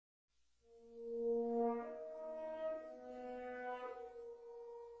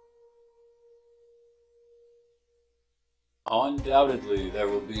Undoubtedly, there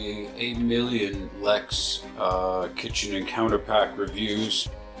will be a million Lex kitchen and counter pack reviews.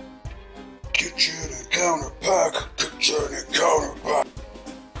 Kitchen and counter pack, kitchen and counter pack.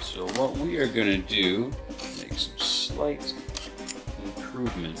 So what we are going to do, make some slight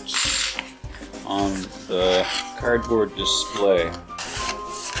improvements on the cardboard display.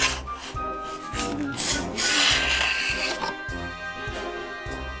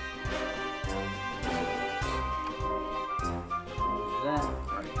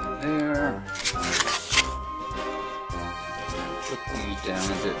 There. Put these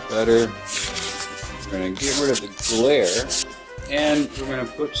down a bit better. We're going to get rid of the glare, and we're going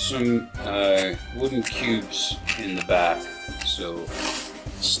to put some wooden cubes in the back so it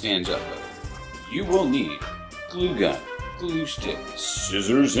stands up better. You will need glue gun, glue stick,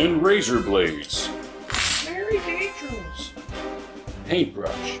 scissors and razor blades, very dangerous,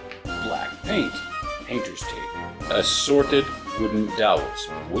 paintbrush, black paint, painter's tape, assorted wooden dowels,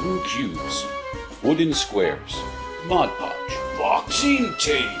 wooden cubes, wooden squares, Mod Podge, boxing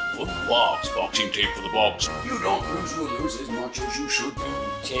tape for the box, boxing tape for the box. You don't use rulers as much as you should do.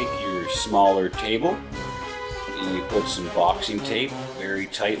 Take your smaller table and you put some boxing tape very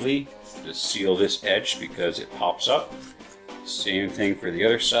tightly to seal this edge because it pops up. Same thing for the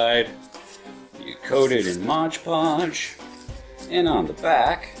other side. You coat it in Mod Podge, and on the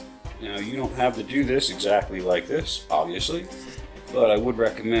back, now you don't have to do this exactly like this, obviously, but I would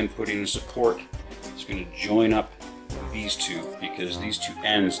recommend putting a support that's going to join up these two, because these two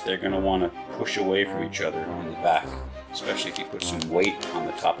ends, they're going to want to push away from each other in the back, especially if you put some weight on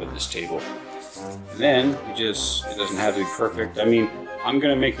the top of this table. Then it doesn't have to be perfect. I mean, I'm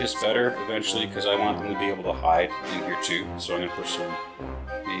going to make this better eventually because I want them to be able to hide in here too, so I'm going to put some,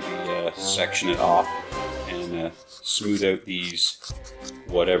 maybe section it off and smooth out these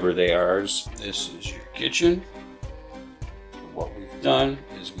whatever they are. This is your kitchen. What we've done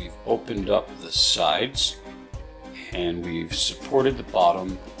is we've opened up the sides and we've supported the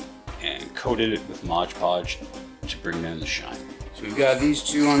bottom and coated it with Mod Podge to bring down the shine. So we've got these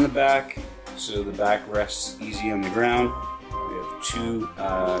two on the back, so the back rests easy on the ground. We have two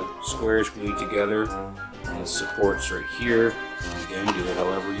squares glued together. The supports right here. Again, do it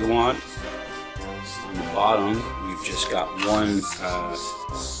however you want. On the bottom, we've just got one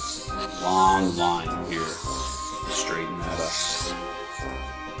long line here. Straighten that up.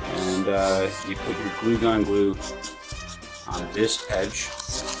 And you put your glue gun glue on this edge.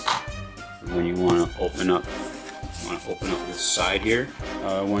 And when you want to open up this side here.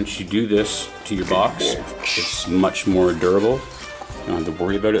 Once you do this to your box, it's much more durable. You don't have to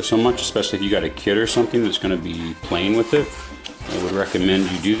worry about it so much, especially if you got a kid or something that's going to be playing with it. I would recommend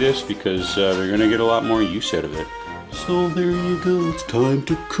you do this because they're going to get a lot more use out of it. So there you go, it's time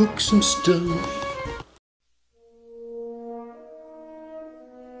to cook some stuff.